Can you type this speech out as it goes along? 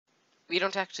We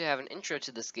don't actually have an intro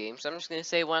to this game, so I'm just going to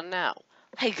say one now.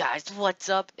 Hey guys, what's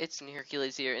up? It's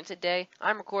Hercules here, and today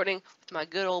I'm recording with my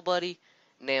good old buddy,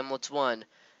 Namlets1.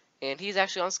 And he's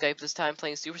actually on Skype this time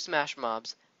playing Super Smash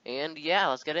Mobs. And yeah,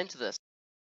 let's get into this.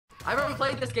 I haven't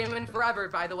played this game in forever,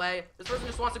 by the way. This person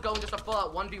just wants to go in just a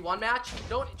full-out 1v1 match.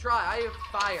 Don't try, I have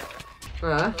fire.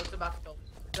 So it's about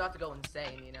to go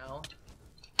insane, you know?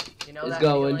 You know it's that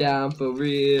going feeling? down for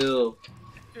real.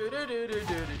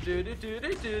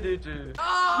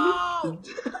 Oh!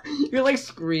 You're like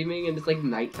screaming and it's like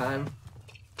nighttime.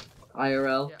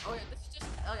 IRL. Yeah, oh yeah, this is just,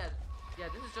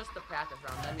 this is just the practice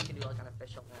round, then we can do like an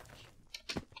official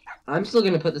match. I'm still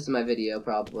gonna put this in my video,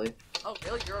 probably. Oh,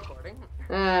 really? You're recording?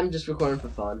 I'm just recording for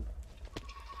fun.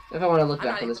 If I want to look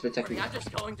back on this for technique. I'm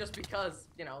just going just because,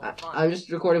 you know, fun. I'm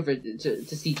just recording for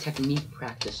to see technique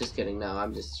practice. Just kidding. No,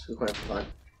 I'm just recording for fun.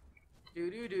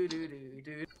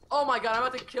 Oh my god, I'm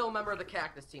about to kill a member of the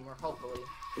cactus team, or hopefully.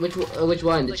 Which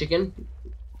one? The chicken?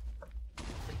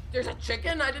 There's a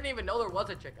chicken? I didn't even know there was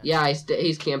a chicken. Yeah,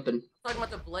 he's camping. I'm talking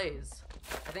about the blaze.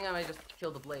 I think I might just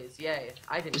kill the blaze. Yay.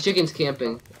 I didn't. The chicken's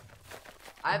camping.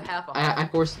 I have half a heart. I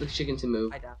forced the chicken to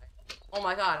move. I die. Oh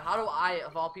my god, how do I,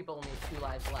 of all people, only have 2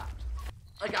 lives left?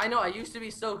 Like, I know, I used to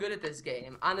be so good at this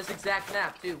game. On this exact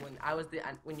map, too,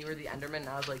 when you were the Enderman, and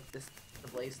I was like, the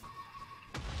blaze.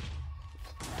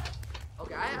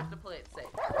 Okay, I have to play it safe.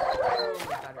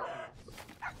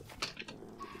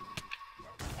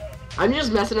 I'm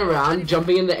just messing around,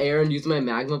 jumping in the air and using my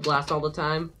magma blast all the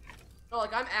time. No,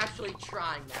 like, I'm actually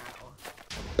trying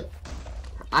now.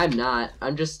 I'm not.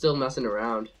 I'm just still messing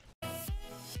around.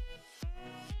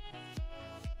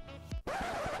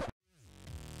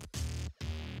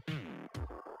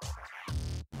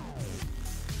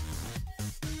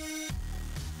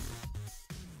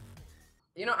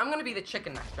 You know, I'm gonna be the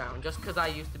chicken next round, just because I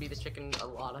used to be the chicken a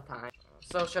lot of times.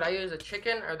 So, should I use a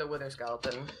chicken or the wither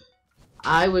skeleton?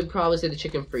 I would probably say the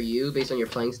chicken for you, based on your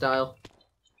playing style.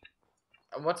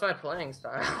 What's my playing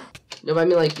style? No, but I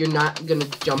mean, like, you're not gonna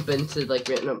jump into, like,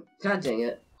 random... God dang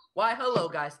it. Why, hello,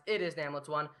 guys. It is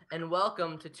Namlets1, and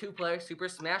welcome to 2-player Super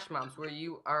Smash Mobs, where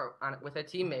you are on with a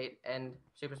teammate and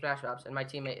Super Smash Mobs, and my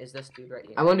teammate is this dude right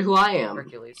here. I wonder who I am.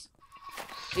 Hercules.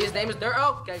 His name is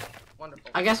Oh, okay.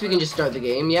 Wonderful. I guess we can just start the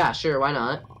game. Yeah, sure, why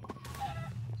not?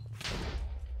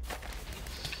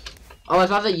 Oh, I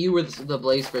thought that you were the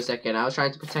blaze for a second. I was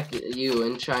trying to protect you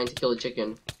and trying to kill the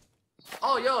chicken.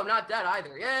 Oh, yo, I'm not dead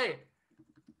either. Yay!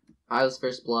 I was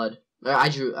first blood. Yeah,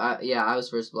 I was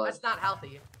first blood. That's not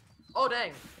healthy. Oh,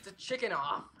 dang. It's a chicken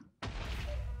off.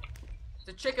 It's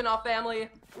a chicken off, family.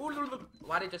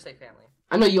 Why did you just say family?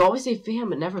 I know, you always say fam,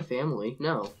 but never family.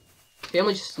 No.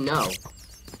 Family, just no.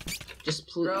 Just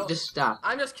please, just stop.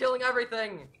 I'm just killing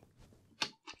everything.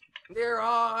 There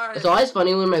are. It's always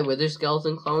funny when my wither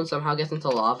skeleton clone somehow gets into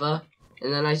lava,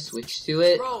 and then I switch to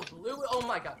it. Bro, blue. Oh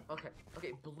my god. Okay,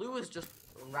 okay. Blue is just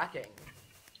wrecking.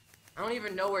 I don't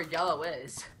even know where yellow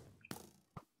is.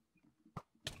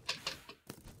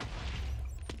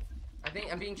 I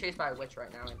think I'm being chased by a witch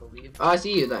right now, I believe. Oh, I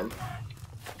see you then.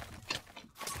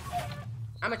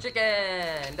 I'm a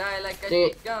chicken! Die like a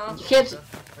chicken!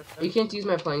 You can't use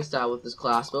my playing style with this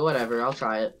class, but whatever, I'll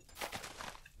try it.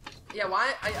 Yeah,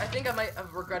 why? I think I might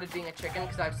have regretted being a chicken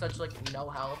because I have such, like, no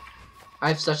health. I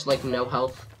have such, like, no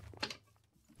health.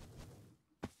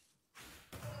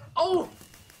 Oh!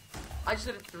 I just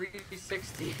did a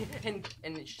 360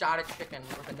 and shot a chicken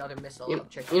with another missile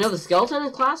of chicken. You know, the skeleton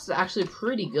in class is actually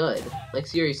pretty good. Like,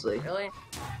 seriously. Really?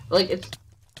 Like, it's...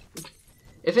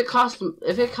 If it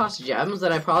costs gems,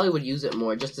 then I probably would use it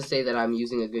more, just to say that I'm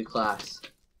using a good class.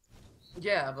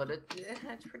 Yeah, but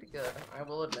it's pretty good, I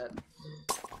will admit.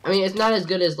 I mean, it's not as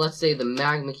good as, let's say, the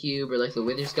magma cube, or like the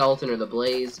wither skeleton, or the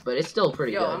blaze, but it's still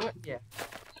pretty good. Yeah.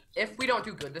 If we don't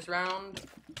do good this round,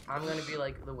 I'm gonna be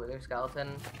like the wither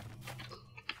skeleton.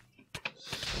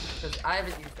 Because I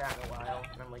haven't used that in a while,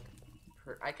 and I'm like,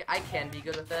 I can be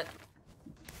good with it.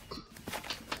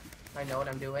 I know what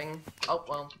I'm doing. Oh,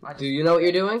 well, do you know what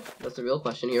you're doing? That's the real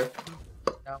question here.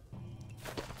 No.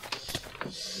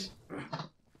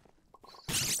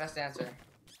 Best answer.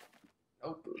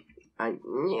 Oh.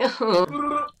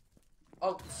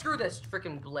 Oh, screw this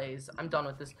freaking blaze. I'm done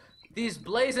with this. These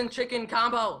blaze and chicken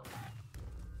combo.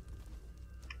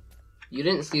 You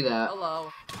didn't see that.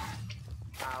 Hello.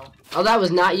 Ow. Oh, that was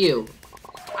not you.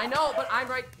 I know, but I'm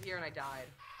right here and I died.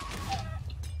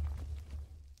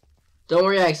 Don't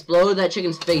worry, I exploded that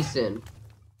chicken's face in. You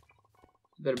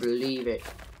better believe it.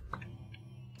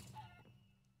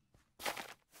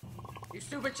 You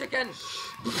stupid chicken!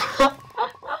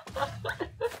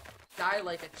 Die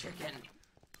like a chicken.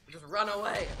 Just run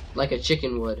away. Like a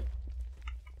chicken would.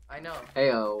 I know.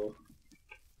 Heyo.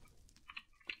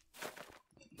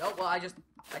 No, well, I just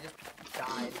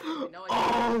died. You know,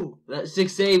 Oh! That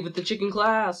 6 save with the chicken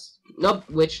class. Nope,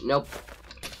 witch, nope.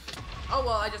 Oh,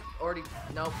 well, I just already...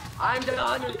 Nope. I'm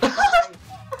done!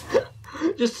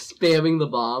 Just spamming the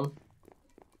bomb.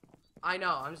 I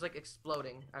know, I'm just, like,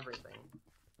 exploding everything.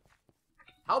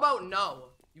 How about no?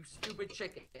 You stupid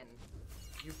chicken.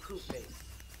 You poop face.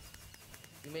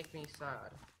 You make me sad.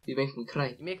 You make me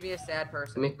cry. You make me a sad You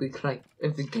person. make me cry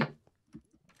every time.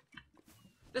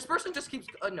 This person just keeps...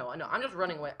 no, I'm just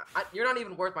running away. You're not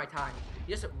even worth my time.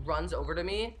 He just runs over to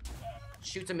me,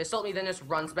 shoots a missile at me, then just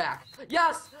runs back.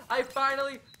 Yes! I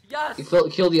finally... Yes! You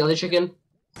killed the other chicken?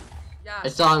 Yes. I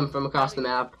saw him from across the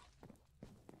map.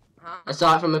 Huh? I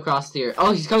saw it from across here.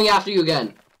 Oh, he's coming after you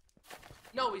again.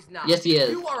 No, he's not. Yes, he is.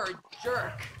 You are a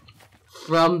jerk.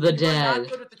 From the You are not dead.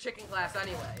 good with the chicken class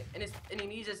anyway. And he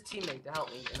needs his teammate to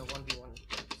help me in a 1v1.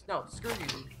 No, screw you,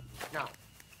 dude. No.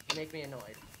 You make me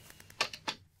annoyed.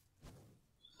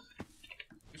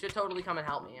 You should totally come and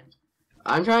help me.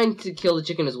 I'm trying to kill the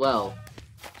chicken as well.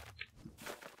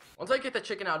 Once I get the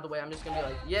chicken out of the way, I'm just gonna be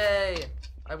like, yay!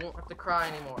 I won't have to cry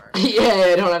anymore.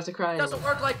 Yeah, I don't have to cry It doesn't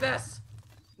anymore. work like this!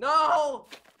 No!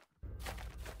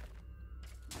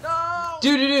 No!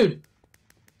 Dude!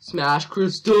 Smash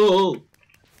crystal!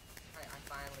 I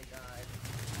finally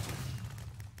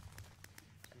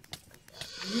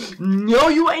died. No,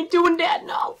 you ain't doing that,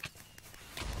 no!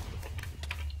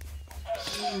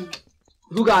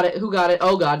 Who got it? Who got it?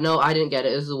 Oh god, no, I didn't get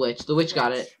it. It was the witch. The witch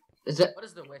got it. Is it? What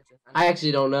is the witch? I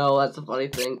actually don't know. That's the funny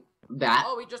thing. Bat.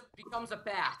 Oh, he just becomes a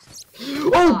bat.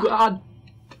 Oh god!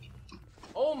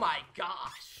 Oh my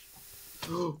gosh.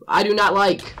 I do not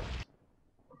like.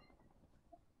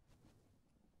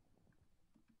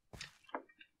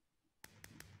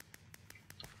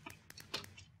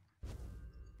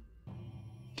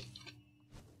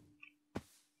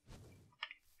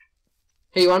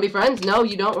 Hey, you wanna be friends? No,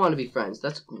 you don't wanna be friends.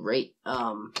 That's great.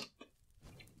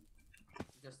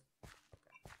 Just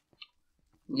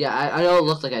Yeah, I know it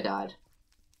looks like I died.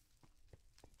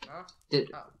 huh? Did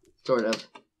Oh. sort of.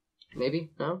 Maybe?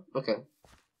 No? Okay.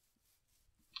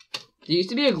 There used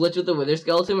to be a glitch with the wither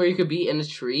skeleton where you could be in a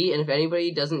tree, and if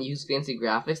anybody doesn't use fancy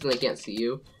graphics, then they can't see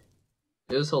you.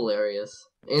 It was hilarious.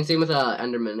 And same with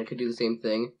Enderman, it could do the same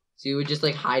thing. So you would just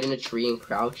like hide in a tree and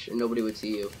crouch, and nobody would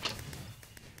see you.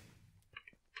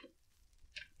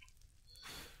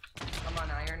 Come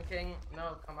on, Iron King.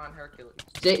 No, come on, Hercules.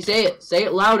 Say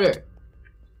it louder.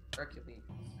 Hercules.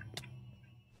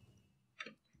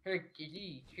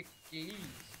 Hercules.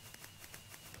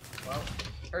 Well,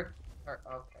 okay.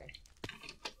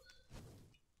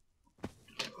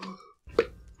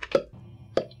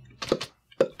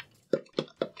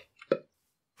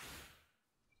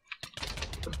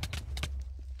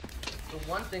 The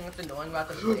one thing that's annoying about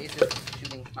the blaze is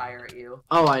shooting fire at you.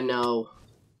 Oh, I know.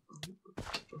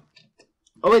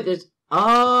 Oh wait, there's.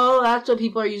 Oh, that's what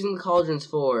people are using the cauldrons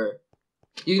for.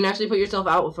 You can actually put yourself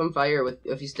out from fire with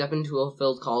if you step into a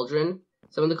filled cauldron.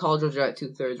 Some of the cauldrons are at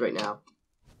 2/3 right now.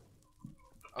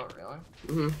 Oh, really?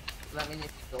 Mhm. Does that mean if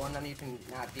you go in them, you can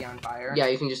not be on fire? Yeah,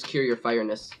 you can just cure your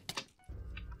fireness.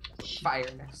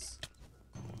 Fireness.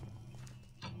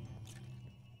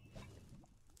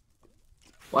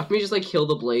 Watch me just like kill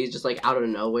the blaze just like out of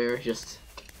nowhere. Just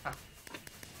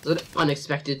an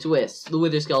unexpected twist. The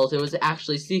wither skeleton was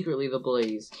actually secretly the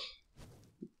blaze.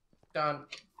 Dun.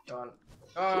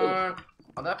 Oh,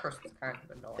 that person's kind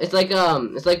of annoying. It's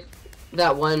like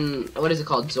that one. What is it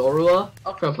called? Zorua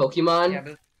from Pokemon.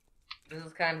 Yeah, this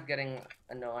is kind of getting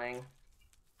annoying.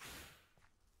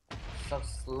 So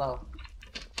slow.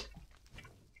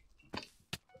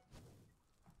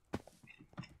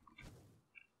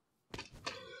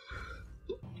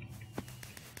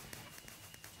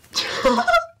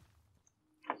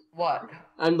 What?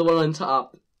 I'm the one on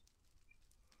top.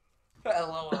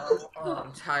 LOL. Oh,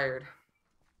 I'm tired.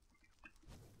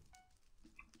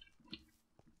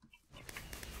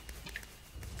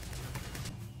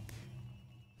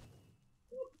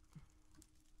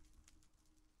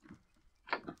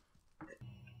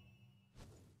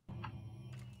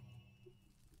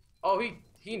 Oh,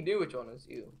 he knew which one was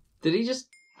you. Did he just?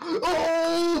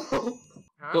 Oh!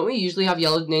 Huh? Don't we usually have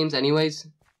yellow names anyways?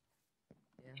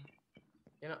 Yeah.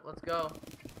 You know, let's go.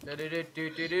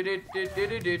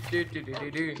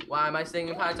 Why am I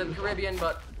singing Pirates of the Caribbean?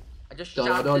 But I just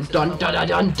shot Dun this. dun dun dun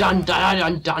dun dun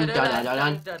dun dun dun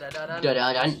dun They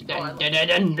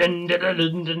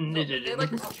had like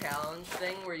this challenge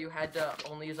thing where you had to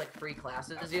only use like 3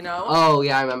 classes, you know? Oh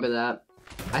yeah, I remember that.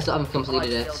 I still haven't Oh, I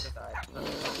completed killed it. this guy.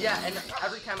 Yeah, and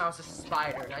every time I was a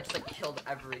spider, and I just like killed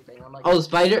everything. I'm like, Oh, the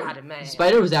spider. God, man. The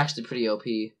spider was actually pretty OP.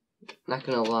 Not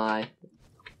gonna lie.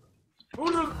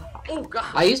 Oh god.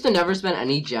 I used to never spend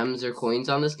any gems or coins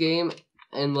on this game,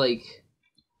 and like,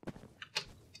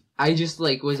 I just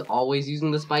like was always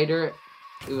using the spider.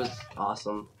 It was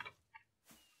awesome.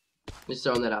 Just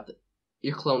throwing that out there.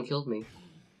 Your clone killed me.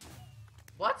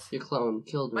 What? Your clone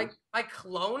killed me. My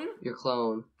clone? Your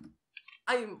clone.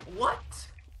 I'm what?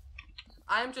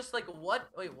 I'm just like what?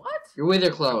 Wait, what? Your wither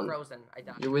I'm clone. frozen. I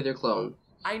died. Your wither clone.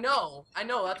 I know.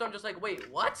 That's why I'm just like,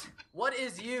 wait, what? What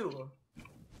is you?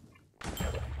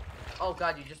 Oh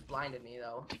god, you just blinded me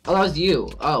though. Oh, that was you.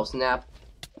 Oh, snap.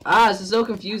 Ah, this is so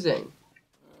confusing.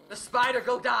 The spider,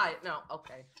 go die. No,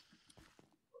 okay.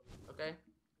 Okay.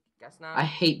 Guess not. I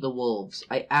hate the wolves.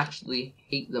 I actually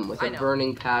hate them with I a know.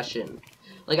 burning passion.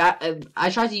 Like I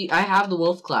tried to. I have the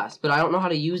wolf class, but I don't know how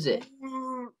to use it.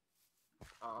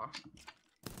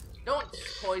 Don't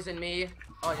poison me.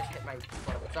 Oh, I just hit my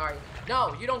foot. Sorry.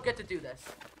 No, you don't get to do this.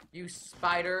 You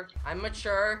spider. I'm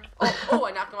mature. Oh,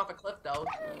 I knocked him off a cliff though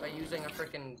by using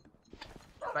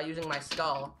my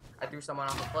skull. I threw someone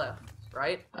off a cliff,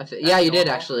 right? Yeah, you did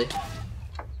actually.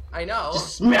 I know.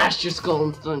 Just smashed your skull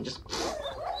and then just.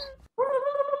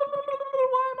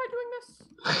 Why am I doing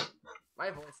this? My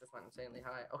voice just went insanely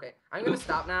high. Okay, I'm gonna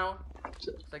stop now.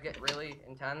 So I get really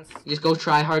intense. You just go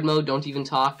try hard mode. Don't even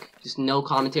talk. Just no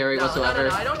commentary whatsoever.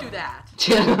 No, I don't do that.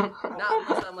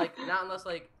 Not unless it's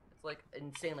like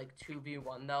insane like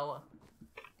 2v1 though.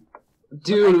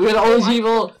 Dude, we're the only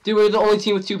people. Dude, we're the only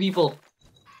team with 2 people.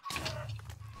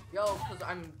 Yo, cause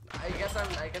I guess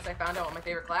I found out what my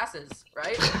favorite class is,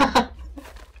 right?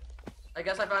 I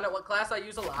guess I found out what class I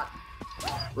use a lot.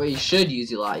 Well, you should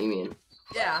use a lot. You mean?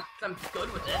 Yeah, cause I'm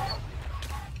good with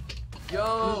it.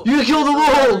 Yo, You killed the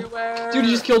wolf, everywhere. dude.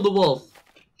 You just killed the wolf.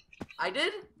 I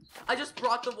did? I just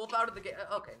brought the wolf out of the game.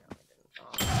 Okay, no,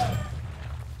 I didn't. Oh.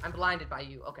 I'm blinded by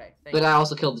you. Okay, thank But you. I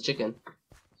also killed the chicken.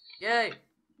 Yay!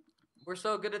 We're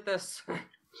so good at this.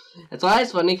 That's why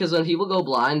it's funny because when people go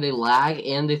blind, they lag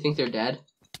and they think they're dead.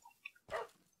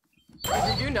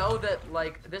 Did you know that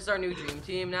like this is our new dream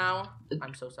team now?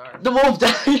 I'm so sorry. The wolf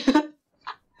died.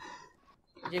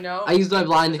 You know? I used my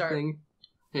blind This is our- thing.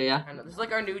 Yeah. I know, this is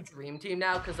like our new dream team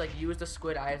now, cause like you used the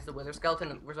squid eye as the wither skeleton,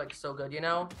 and we're like so good, you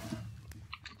know?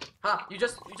 Ha! You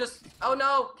just, oh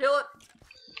no! Kill it!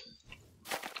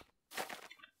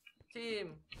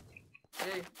 Team!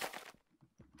 Hey.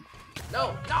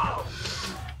 No! No!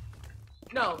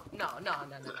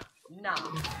 No!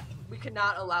 We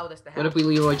cannot allow this to happen. What if we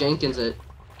Leroy Jenkins it?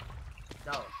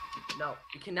 No.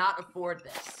 We cannot afford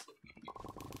this.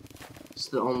 It's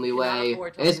the only We cannot way.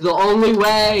 afford to It's Leroy the only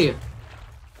way.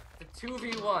 The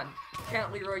 2v1.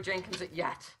 Can't Leroy Jenkins it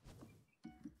yet.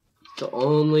 The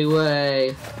only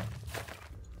way.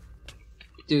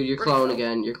 Dude, your Where'd clone he go?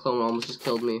 again. Your clone almost just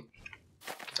killed me.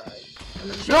 Sorry.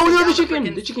 No, the Down chicken!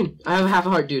 frickin- The chicken! I have half a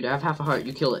heart, dude. I have half a heart.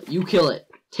 You kill it. You kill it.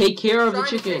 Take care of the Trying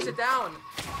to chase chicken. it down.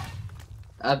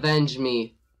 Avenge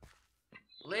me.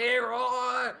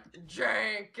 Leroy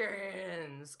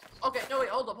Jenkins. Okay, no wait,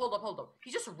 hold up.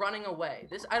 He's just running away.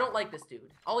 I don't like this dude.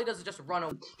 All he does is just run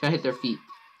away. Try to hit their feet.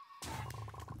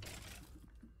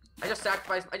 I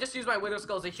just used my wither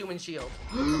skull as a human shield.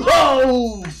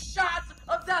 Oh! Shot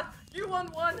of death. You won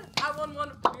one. I won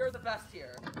one. We are the best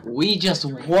here. We just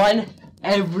won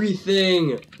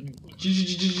everything.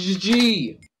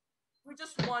 G. We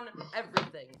just won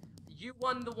everything. You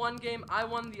won the one game, I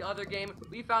won the other game.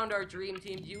 We found our dream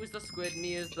team. You as the squid,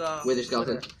 me as the Wither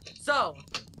skeleton. So,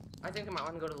 I think I might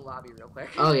want to go to the lobby real quick.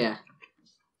 Oh yeah.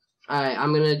 Alright,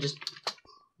 I'm gonna just.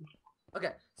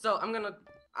 Okay, so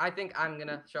I think I'm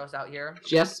gonna show us out here.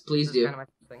 Yes, please This is do. kind of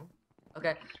my thing.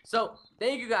 Okay, so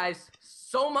thank you guys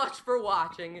so much for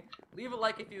watching. Leave a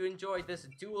like if you enjoyed this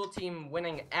dual team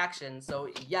winning action. So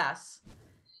yes,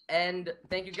 and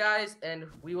thank you guys, and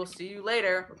we will see you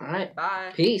later. Alright.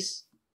 Bye. Peace.